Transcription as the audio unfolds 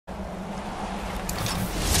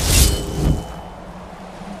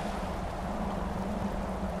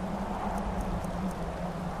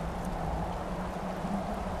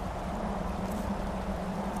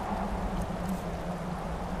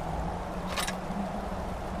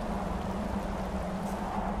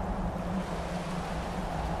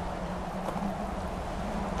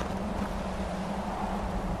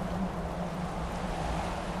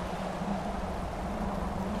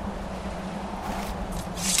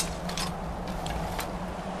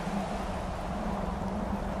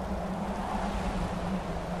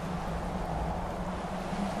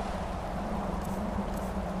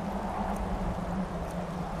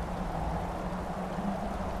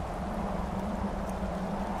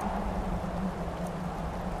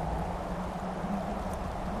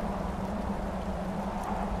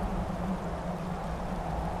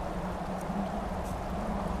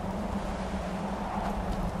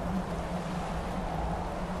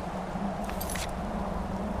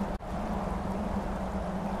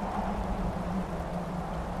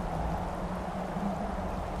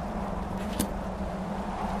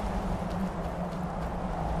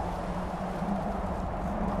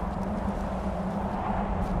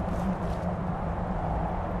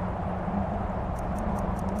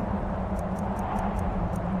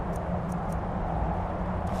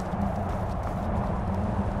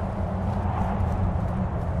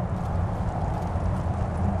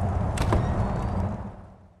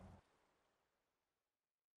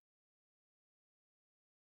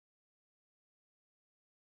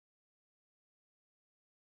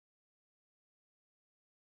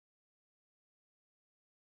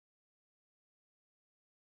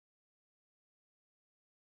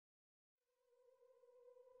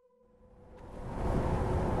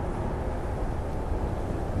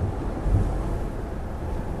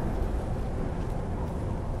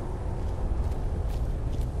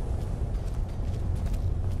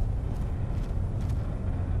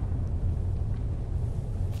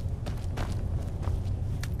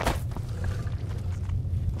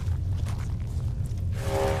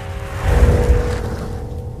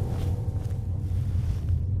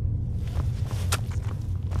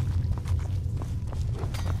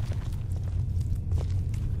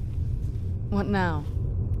What now?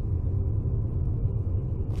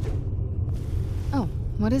 Oh,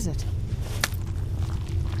 what is it?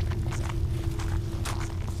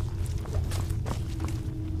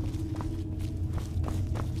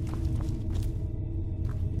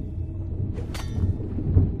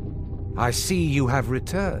 I see you have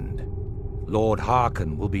returned. Lord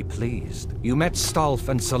Harkon will be pleased. You met Stolf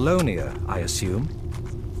and Salonia, I assume?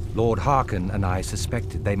 Lord Harkon and I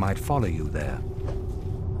suspected they might follow you there.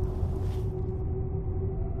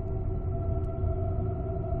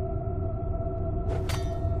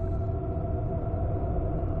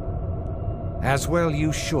 As well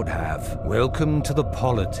you should have. Welcome to the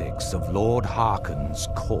politics of Lord Harkon's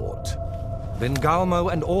court.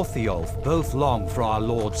 Vingalmo and Orthiolf both long for our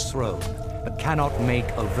Lord's throne, but cannot make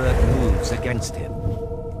overt moves against him.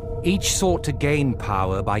 Each sought to gain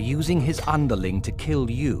power by using his underling to kill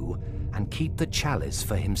you and keep the Chalice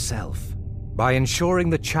for himself. By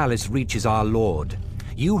ensuring the Chalice reaches our Lord,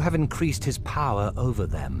 you have increased his power over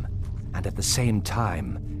them, and at the same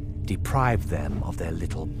time, deprived them of their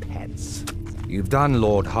little pets. You've done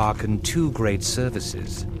Lord Harkon 2 great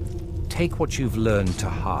services. Take what you've learned to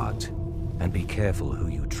heart, and be careful who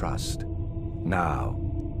you trust. Now,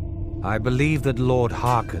 I believe that Lord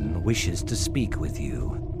Harkon wishes to speak with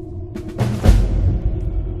you.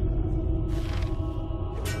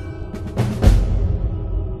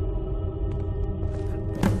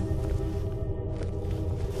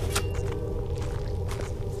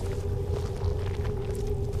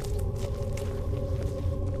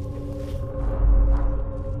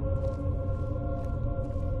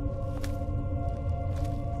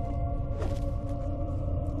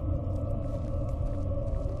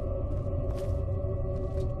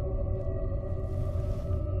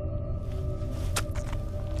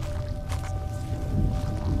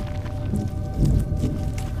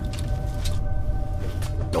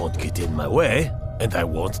 Don't get in my way, and I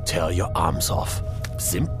won't tear your arms off.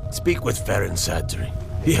 Speak with Farron Sadri.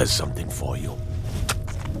 He has something for you.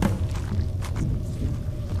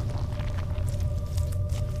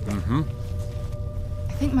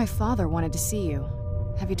 I think my father wanted to see you.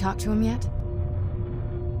 Have you talked to him yet?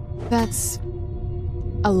 That's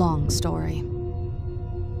a long story.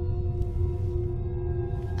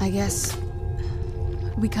 I guess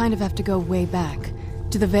we kind of have to go way back,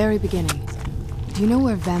 to the very beginning. Do you know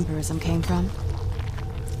where vampirism came from?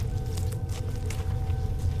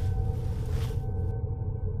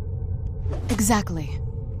 Exactly.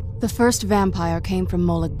 The first vampire came from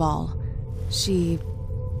Molag Bal. She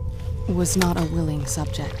was not a willing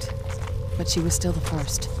subject, but she was still the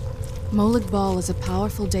first. Molag Bal is a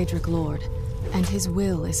powerful Daedric lord, and his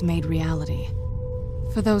will is made reality.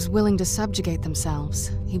 For those willing to subjugate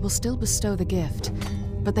themselves, he will still bestow the gift,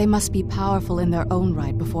 but they must be powerful in their own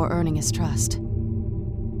right before earning his trust.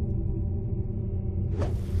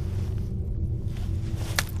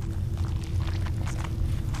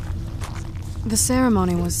 The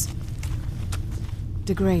ceremony was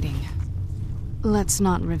degrading. Let's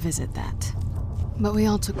not revisit that. But we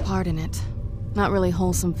all took part in it. Not really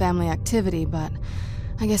wholesome family activity, but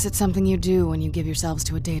I guess it's something you do when you give yourselves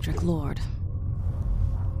to a Daedric lord.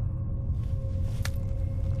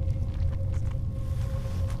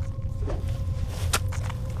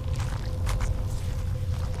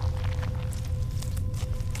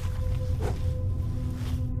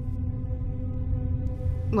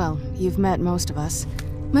 Well, you've met most of us.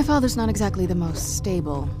 My father's not exactly the most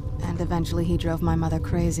stable, and eventually he drove my mother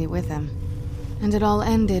crazy with him. And it all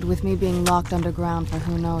ended with me being locked underground for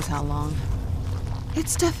who knows how long.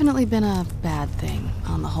 It's definitely been a bad thing,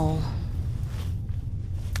 on the whole.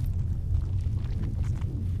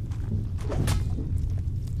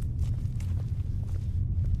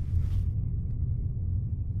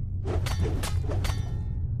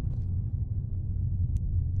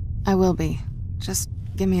 I will be. Just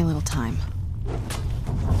give me a little time.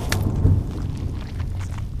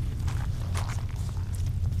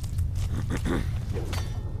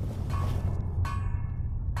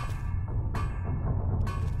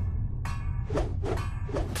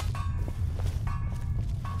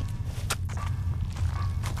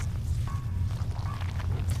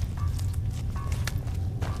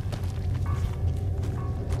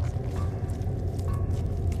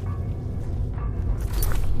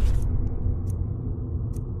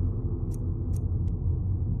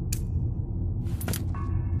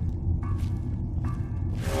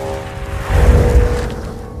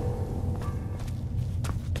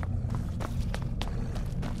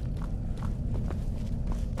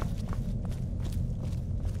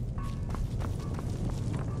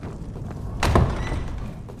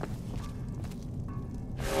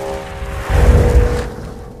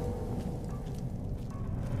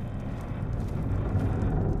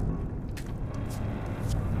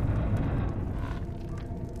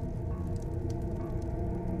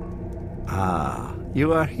 Ah,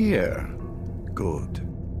 you are here. Good.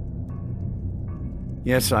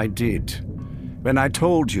 Yes, I did. When I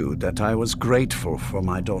told you that I was grateful for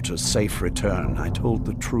my daughter's safe return, I told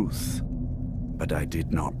the truth. But I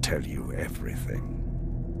did not tell you everything.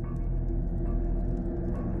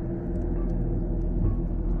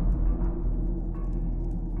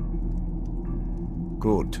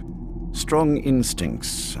 Good. Strong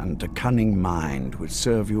instincts and a cunning mind will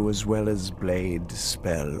serve you as well as blade,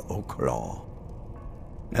 spell, or claw.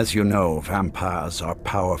 As you know, vampires are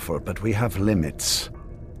powerful, but we have limits.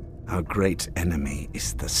 Our great enemy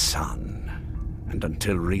is the sun. And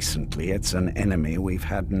until recently, it's an enemy we've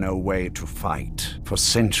had no way to fight. For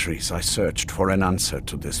centuries, I searched for an answer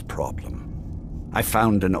to this problem. I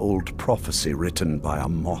found an old prophecy written by a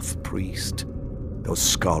moth priest. Those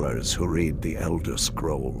scholars who read the Elder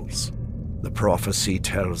Scrolls. The prophecy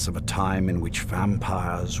tells of a time in which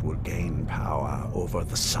vampires will gain power over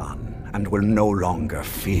the sun and will no longer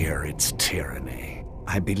fear its tyranny.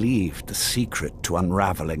 I believe the secret to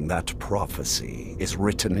unraveling that prophecy is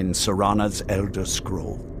written in Serana's Elder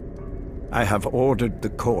Scroll. I have ordered the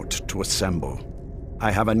court to assemble. I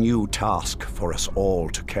have a new task for us all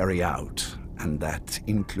to carry out, and that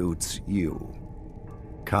includes you.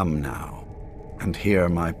 Come now, and hear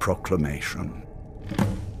my proclamation.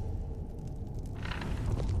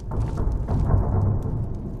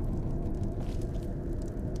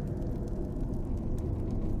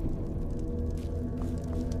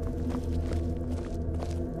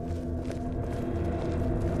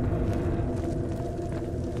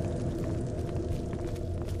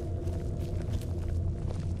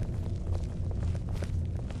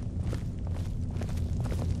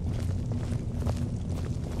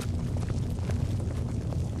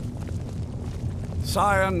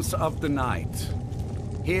 Scions of the Night,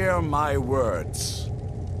 hear my words.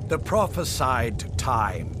 The prophesied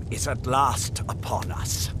time is at last upon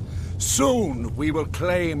us. Soon we will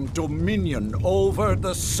claim dominion over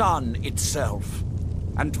the sun itself,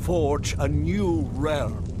 and forge a new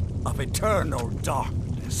realm of eternal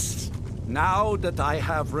darkness. Now that I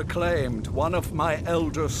have reclaimed one of my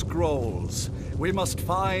Elder Scrolls, we must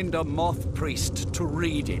find a moth priest to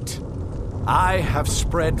read it. I have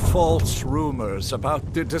spread false rumors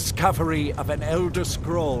about the discovery of an Elder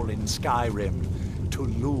Scroll in Skyrim to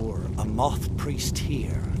lure a moth priest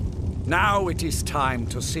here. Now it is time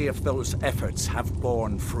to see if those efforts have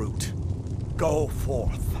borne fruit. Go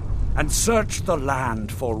forth and search the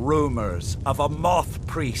land for rumors of a moth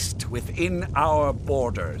priest within our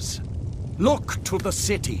borders. Look to the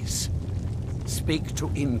cities. Speak to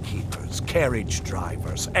innkeepers, carriage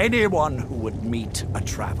drivers, anyone who would meet a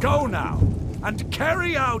traveler. Go now, and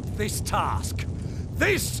carry out this task.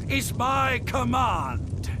 This is my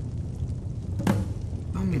command.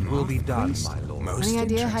 It will be done, my lord. Any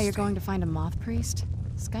idea how you're going to find a moth priest?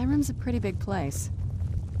 Skyrim's a pretty big place.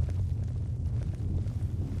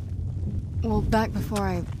 Well, back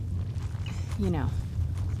before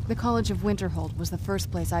the College of Winterhold was the first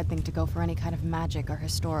place I'd think to go for any kind of magic or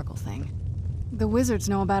historical thing. The wizards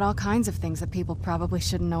know about all kinds of things that people probably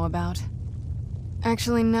shouldn't know about.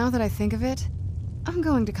 Actually, now that I think of it, I'm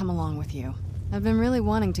going to come along with you. I've been really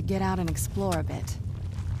wanting to get out and explore a bit.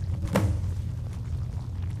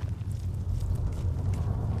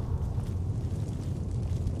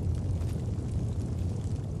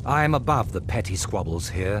 I am above the petty squabbles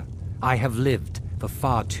here. I have lived for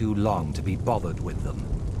far too long to be bothered with them.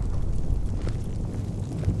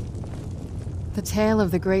 The tale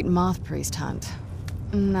of the great moth priest hunt.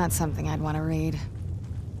 Not something I'd want to read.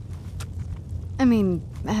 I mean,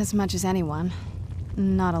 as much as anyone.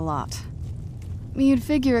 Not a lot. You'd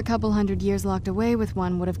figure a couple hundred years locked away with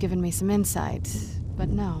one would have given me some insight, but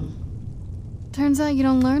no. Turns out you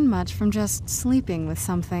don't learn much from just sleeping with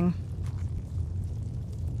something.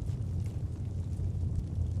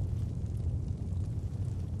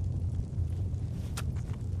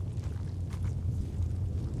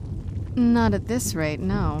 Not at this rate,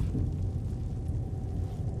 no.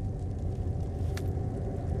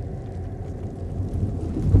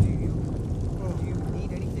 Do you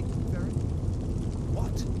need anything, Baron?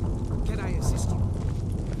 What? Can I assist you?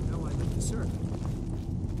 No, I live to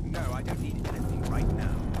serve. No, I don't need anything right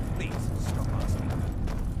now. Please, stop asking.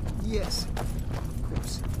 Yes, of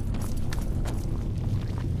course.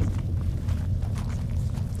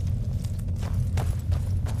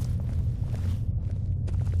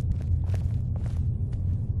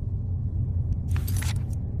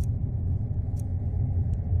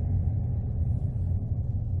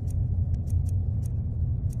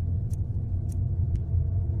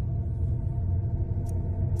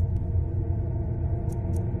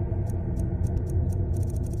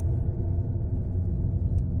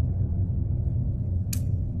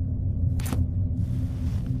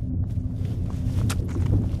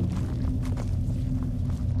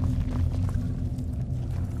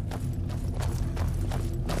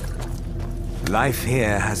 Life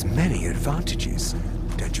here has many advantages.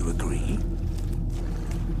 Don't you agree?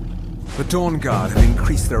 The Dawn Guard have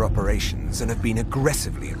increased their operations and have been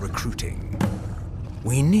aggressively recruiting.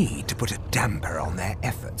 We need to put a damper on their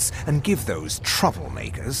efforts and give those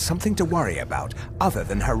troublemakers something to worry about other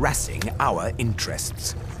than harassing our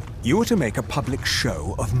interests. You are to make a public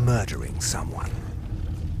show of murdering someone.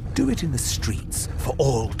 Do it in the streets for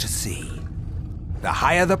all to see. The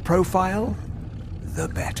higher the profile, the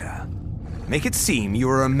better. Make it seem you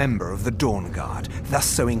are a member of the Dawn Guard, thus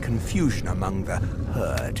sowing confusion among the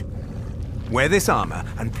herd. Wear this armor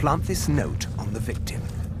and plant this note on the victim.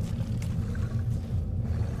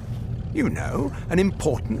 You know, an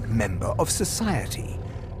important member of society.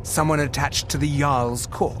 Someone attached to the Jarl's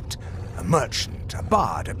court. A merchant, a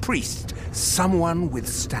bard, a priest. Someone with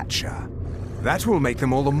stature. That will make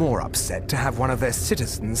them all the more upset to have one of their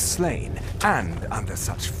citizens slain, and under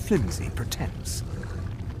such flimsy pretense.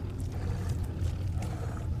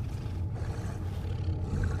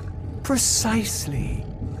 Precisely.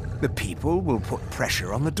 The people will put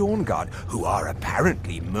pressure on the Dawn Guard, who are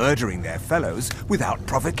apparently murdering their fellows without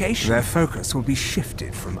provocation. Their focus will be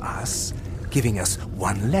shifted from us, giving us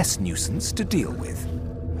one less nuisance to deal with.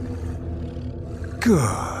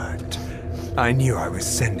 Good. I knew I was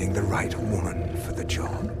sending the right woman for the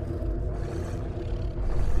job.